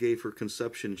Lord gave her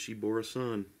conception, and she bore a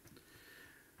son.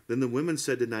 Then the women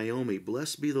said to Naomi,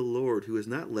 blessed be the Lord, who has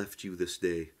not left you this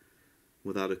day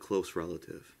without a close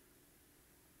relative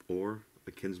or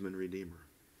a kinsman redeemer.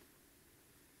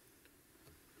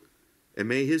 And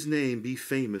may his name be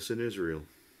famous in Israel.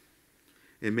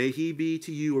 And may he be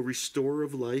to you a restorer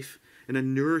of life and a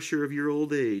nourisher of your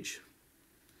old age.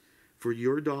 For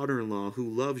your daughter-in-law, who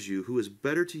loves you, who is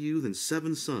better to you than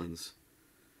 7 sons,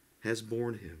 has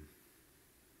borne him.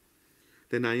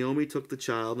 Then Naomi took the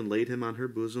child and laid him on her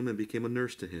bosom and became a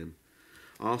nurse to him.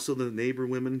 Also the neighbor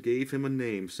women gave him a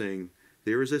name, saying,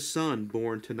 there is a son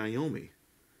born to Naomi.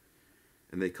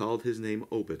 And they called his name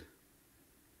Obed.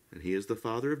 And he is the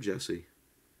father of Jesse,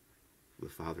 the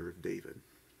father of David.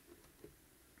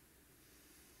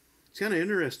 It's kind of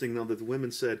interesting, though, that the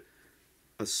women said,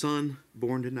 a son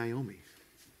born to Naomi.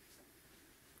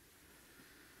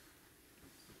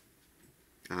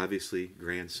 Obviously,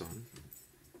 grandson.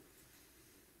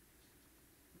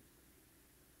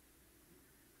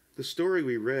 The story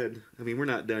we read, I mean, we're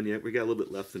not done yet. We got a little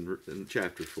bit left in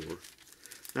chapter 4.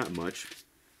 Not much.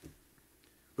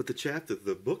 But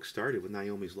the book started with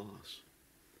Naomi's loss.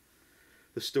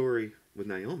 The story with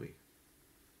Naomi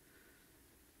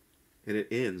And it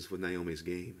ends with Naomi's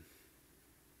game.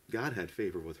 God had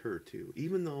favor with her too,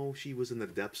 even though she was in the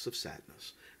depths of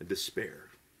sadness and despair.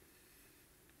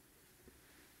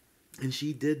 And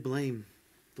she did blame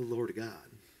the Lord God.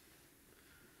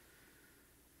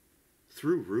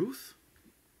 Through Ruth,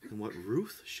 and what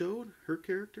Ruth showed, her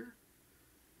character,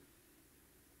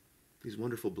 these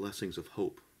wonderful blessings of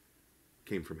hope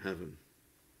came from heaven.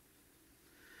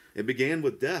 It began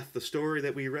with death. The story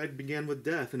that we read began with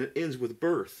death, and it ends with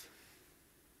birth.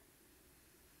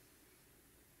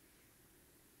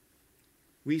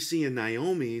 We see in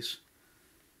Naomi's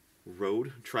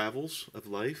travels of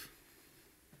life,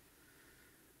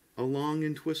 a long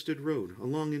and twisted road, a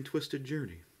long and twisted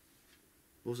journey.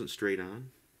 It wasn't straight on.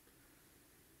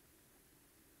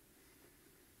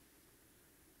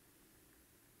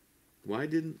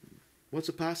 What's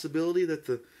a possibility that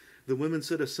the women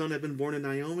said a son had been born to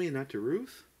Naomi and not to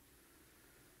Ruth?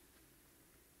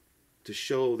 To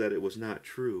show that it was not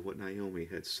true what Naomi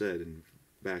had said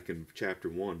back in chapter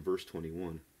 1, verse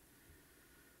 21.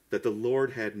 That the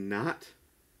Lord had not,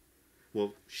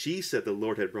 she said the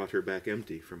Lord had brought her back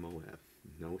empty from Moab.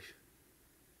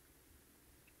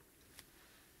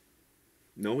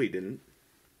 No, he didn't.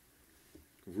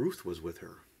 Ruth was with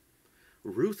her.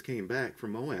 Ruth came back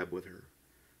from Moab with her.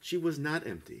 She was not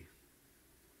empty.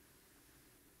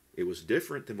 It was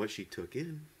different than what she took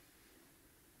in,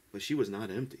 but she was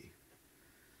not empty.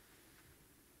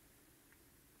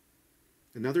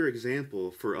 Another example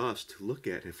for us to look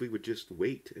at if we would just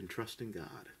wait and trust in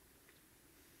God.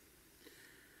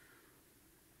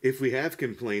 If we have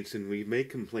complaints and we make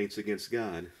complaints against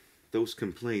God, those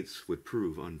complaints would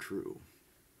prove untrue.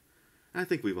 I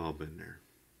think we've all been there.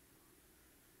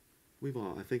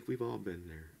 I think we've all been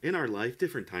there. In our life,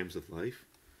 different times of life,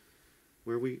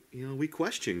 where we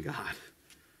question God.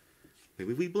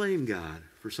 Maybe we blame God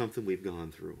for something we've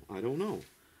gone through. I don't know.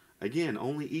 Again,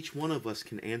 only each one of us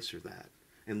can answer that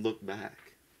and look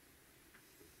back.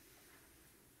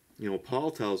 Paul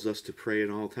tells us to pray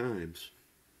at all times.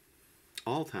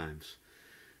 All times.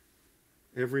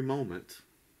 Every moment.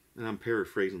 And I'm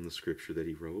paraphrasing the scripture that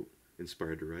he wrote,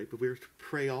 inspired to write, but we're to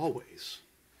pray always.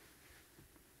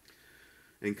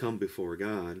 And come before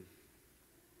God.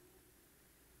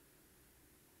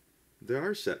 There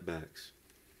are setbacks.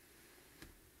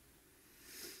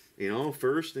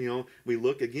 First, we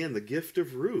look again, the gift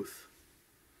of Ruth.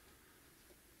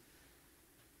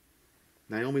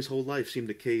 Naomi's whole life seemed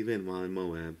to cave in while in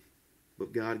Moab,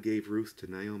 but God gave Ruth to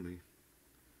Naomi.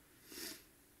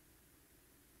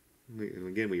 And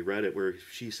again, we read it where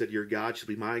she said, "Your God shall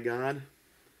be my God."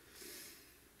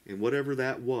 And whatever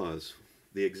that was,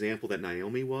 the example that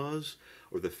Naomi was,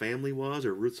 or the family was,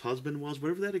 or Ruth's husband was,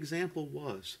 whatever that example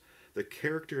was, the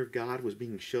character of God was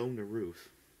being shown to Ruth.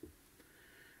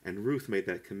 And Ruth made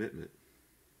that commitment.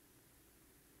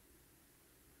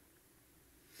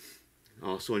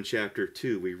 Also in chapter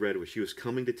 2, we read where she was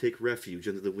coming to take refuge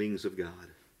under the wings of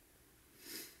God.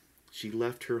 She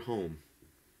left her home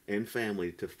and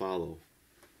family to follow.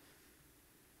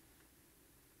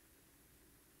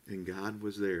 And God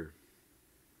was there,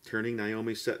 turning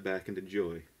Naomi's setback into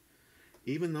joy.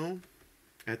 Even though,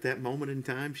 at that moment in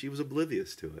time, she was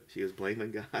oblivious to it. She was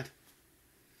blaming God.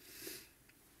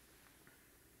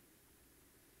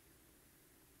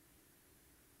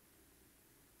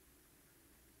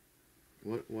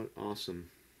 What awesome.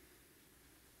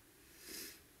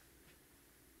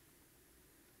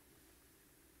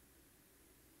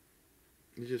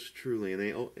 Just truly,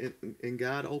 and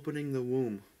God opening the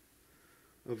womb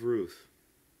of Ruth.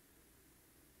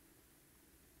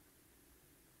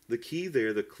 The key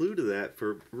there, the clue to that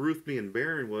for Ruth being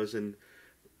barren was in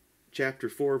chapter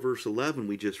 4, verse 11.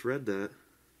 We just read that.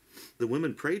 The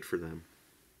women prayed for them.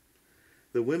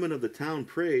 The women of the town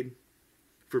prayed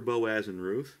for Boaz and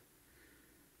Ruth.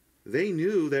 They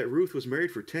knew that Ruth was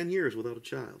married for 10 years without a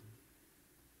child.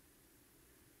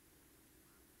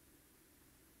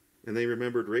 And they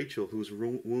remembered Rachel, whose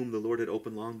womb the Lord had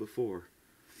opened long before.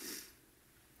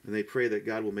 And they pray that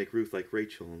God will make Ruth like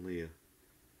Rachel and Leah.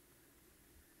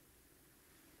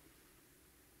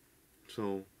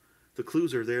 So the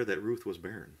clues are there that Ruth was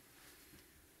barren.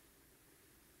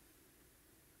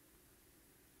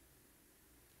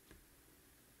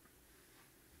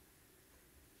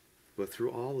 But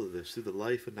through all of this, through the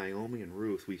life of Naomi and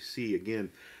Ruth, we see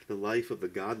again the life of the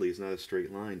godly is not a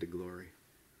straight line to glory.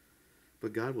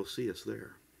 But God will see us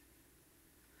there.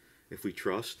 If we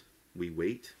trust, we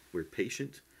wait, we're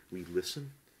patient, we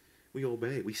listen, we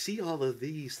obey. We see all of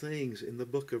these things in the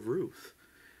book of Ruth.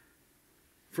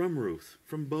 From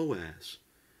Boaz,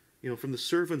 from the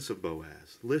servants of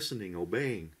Boaz, listening,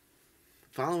 obeying,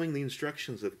 following the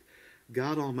instructions of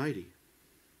God Almighty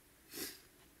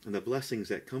and the blessings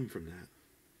that come from that.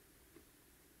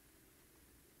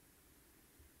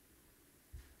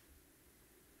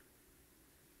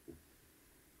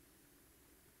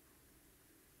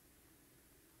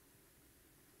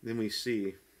 Then we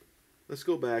see, let's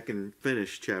go back and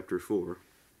finish chapter 4.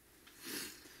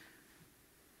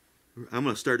 I'm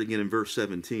going to start again in verse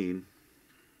 17.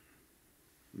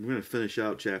 We're going to finish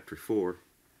out chapter 4.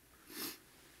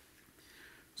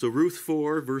 So Ruth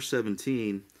 4, verse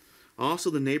 17.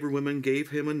 Also the neighbor women gave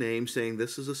him a name, saying,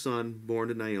 "This is a son born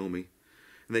to Naomi."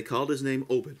 And they called his name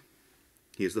Obed.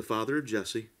 He is the father of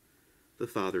Jesse, the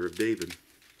father of David.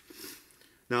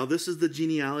 Now this is the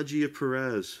genealogy of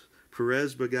Perez.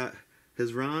 Perez begot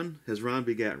Hezron. Hezron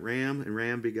begat Ram, and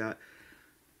Ram begot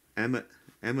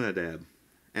Amminadab.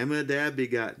 Amminadab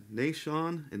begot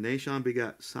Nahshon, and Nahshon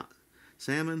begot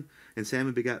Salmon, and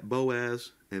Salmon begot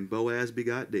Boaz, and Boaz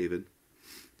begot David.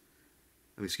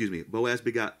 Boaz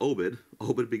begot Obed,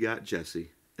 Obed begot Jesse,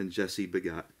 and Jesse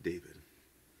begot David.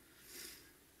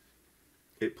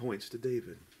 It points to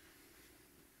David.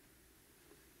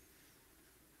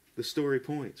 The story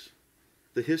points.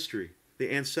 The history,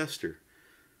 the ancestral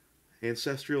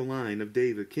line of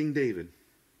David, King David.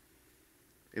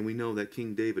 And we know that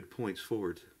King David points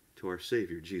forward to our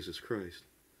Savior, Jesus Christ.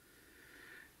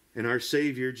 And our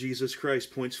Savior, Jesus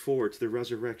Christ, points forward to the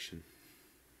resurrection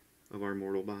of our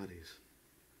mortal bodies.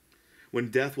 When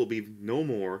death will be no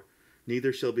more,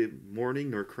 neither shall be mourning,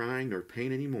 nor crying, nor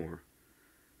pain any more,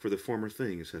 for the former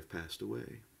things have passed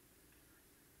away.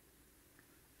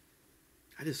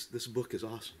 This book is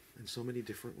awesome in so many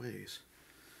different ways.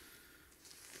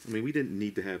 I mean, we didn't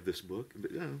need to have this book,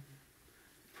 but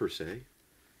per se.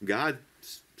 God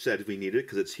said we need it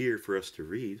because it's here for us to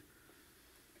read.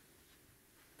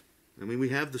 I mean, we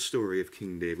have the story of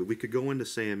King David. We could go into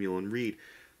Samuel and read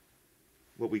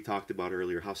what we talked about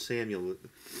earlier, how Samuel,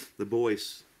 the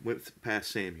boys went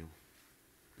past Samuel.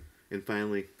 And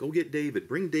finally, go get David.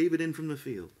 Bring David in from the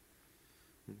field.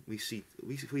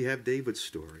 We have David's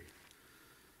story.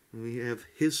 We have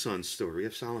his son's story. We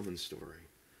have Solomon's story.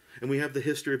 And we have the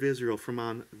history of Israel from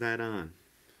on.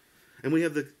 And we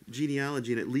have the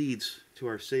genealogy, and it leads to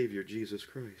our Savior, Jesus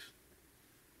Christ.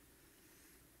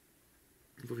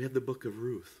 But we have the book of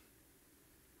Ruth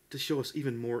to show us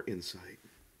even more insight.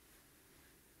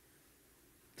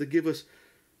 To give us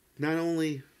not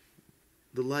only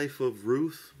the life of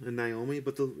Ruth and Naomi,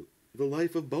 but the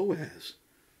life of Boaz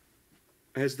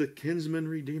as the kinsman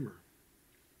redeemer.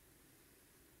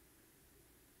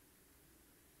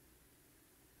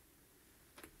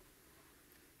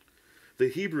 The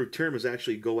Hebrew term is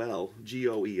actually goel,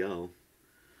 G-O-E-L,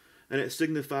 and it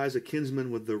signifies a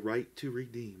kinsman with the right to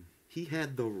redeem. He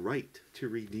had the right to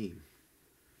redeem.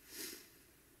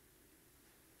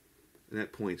 And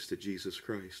that points to Jesus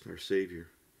Christ, our Savior.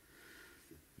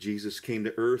 Jesus came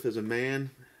to earth as a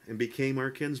man and became our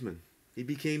kinsman. He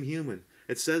became human.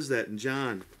 It says that in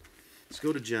John. Let's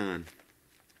go to John.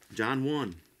 John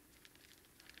 1.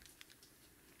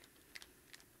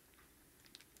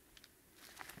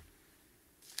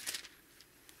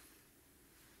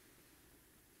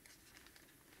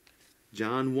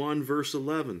 John 1, verse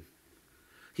 11.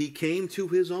 He came to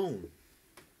his own.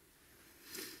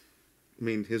 I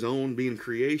mean, his own being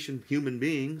creation, human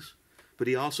beings, but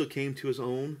he also came to his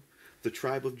own, the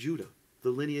tribe of Judah, the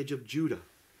lineage of Judah,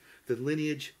 the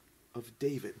lineage of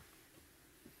David,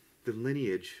 the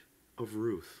lineage of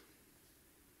Ruth,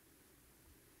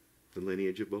 the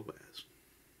lineage of Boaz.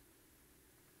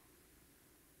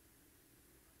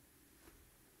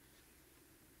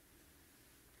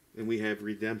 And we have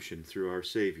redemption through our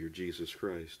Savior, Jesus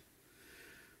Christ.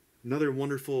 Another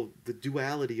wonderful, the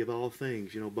duality of all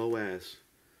things, Boaz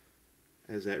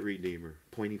as that Redeemer,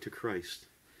 pointing to Christ,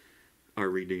 our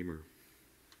Redeemer,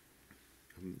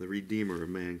 the Redeemer of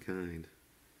mankind.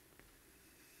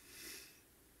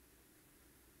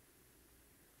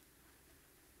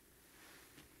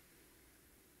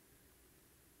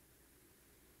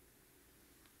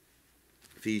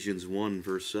 Ephesians 1,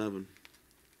 verse 7.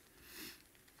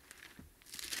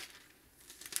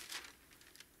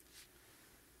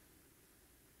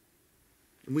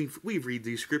 We read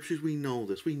these scriptures, we know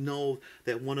this. We know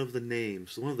that one of the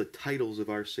names, one of the titles of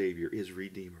our Savior is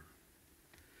Redeemer.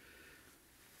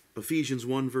 Ephesians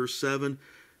 1 verse 7,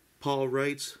 Paul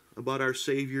writes about our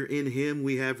Savior, "In him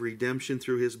we have redemption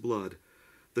through his blood,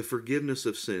 the forgiveness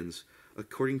of sins,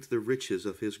 according to the riches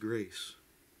of his grace."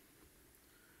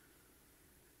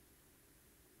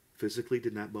 Physically,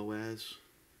 did not Boaz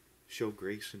show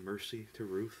grace and mercy to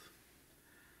Ruth?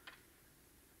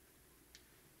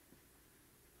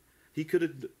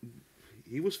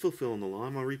 he was fulfilling the law.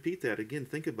 I'm going to repeat that again.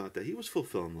 Think about that. He was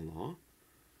fulfilling the law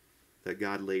that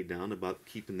God laid down about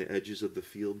keeping the edges of the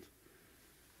field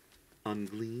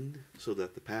ungleaned so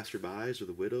that the passerbys or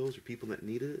the widows or people that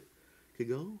needed it could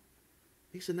go.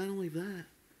 He said not only that,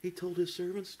 he told his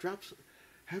servants,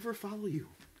 have her follow you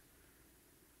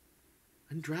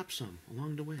and drop some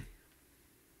along the way.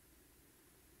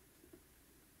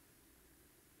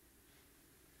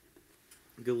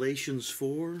 Galatians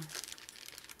 4.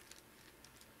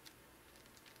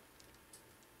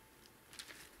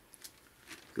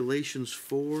 Galatians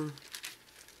 4.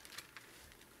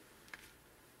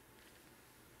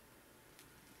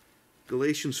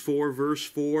 Galatians 4, verse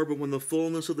 4, but when the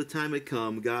fullness of the time had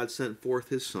come, God sent forth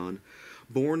his Son,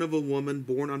 born of a woman,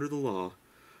 born under the law,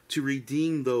 to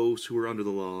redeem those who were under the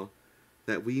law,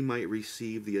 that we might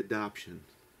receive the adoption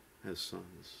as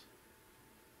sons.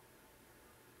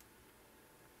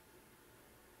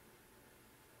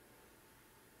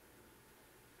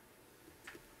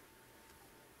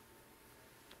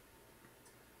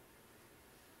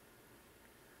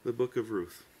 The book of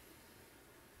Ruth.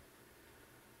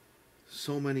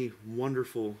 So many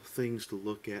wonderful things to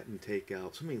look at and take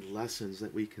out. So many lessons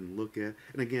that we can look at.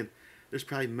 And again, there's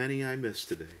probably many I missed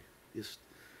today. Just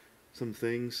some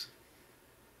things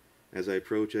as I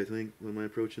approach, I think, when I'm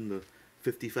approaching the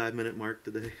 55-minute mark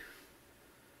today.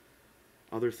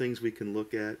 Other things we can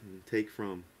look at and take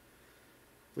from.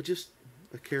 But just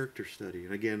a character study.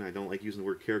 And again, I don't like using the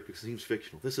word character because it seems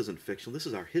fictional. This isn't fictional. This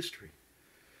is our history.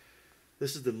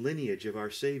 This is the lineage of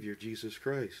our Savior, Jesus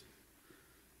Christ.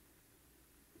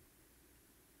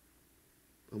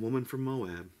 A woman from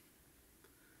Moab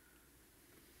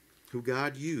who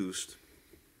God used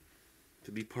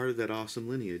to be part of that awesome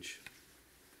lineage.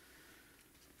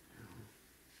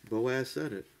 Boaz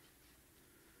said it.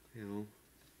 And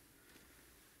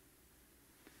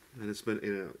it's been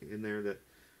in there that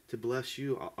to bless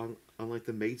you, unlike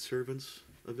the maidservants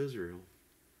of Israel.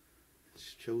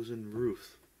 It's chosen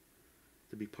Ruth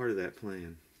to be part of that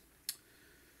plan.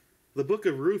 The book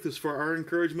of Ruth is for our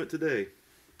encouragement today.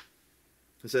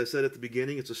 As I said at the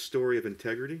beginning, it's a story of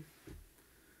integrity,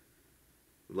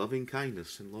 loving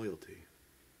kindness, and loyalty.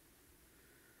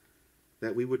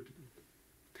 That we would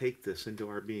take this into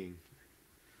our being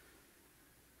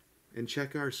and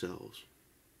check ourselves.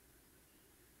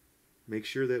 Make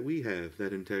sure that we have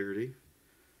that integrity,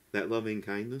 that loving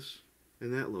kindness,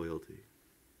 and that loyalty.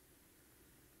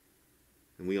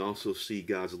 And we also see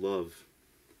God's love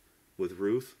with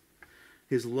Ruth.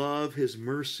 His love, His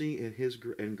mercy,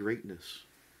 and greatness.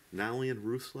 Not only in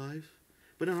Ruth's life,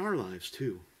 but in our lives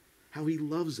too. How He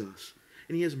loves us.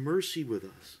 And He has mercy with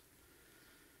us.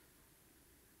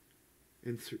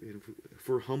 And if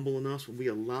we're humble enough, when we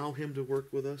allow Him to work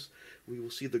with us, we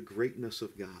will see the greatness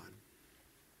of God.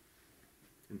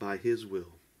 And by His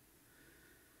will.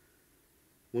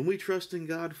 When we trust in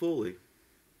God fully,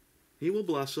 He will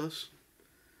bless us.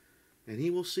 And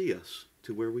He will see us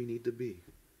to where we need to be.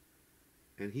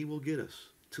 And He will get us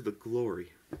to the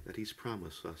glory that He's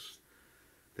promised us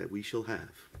that we shall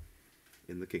have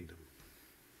in the kingdom.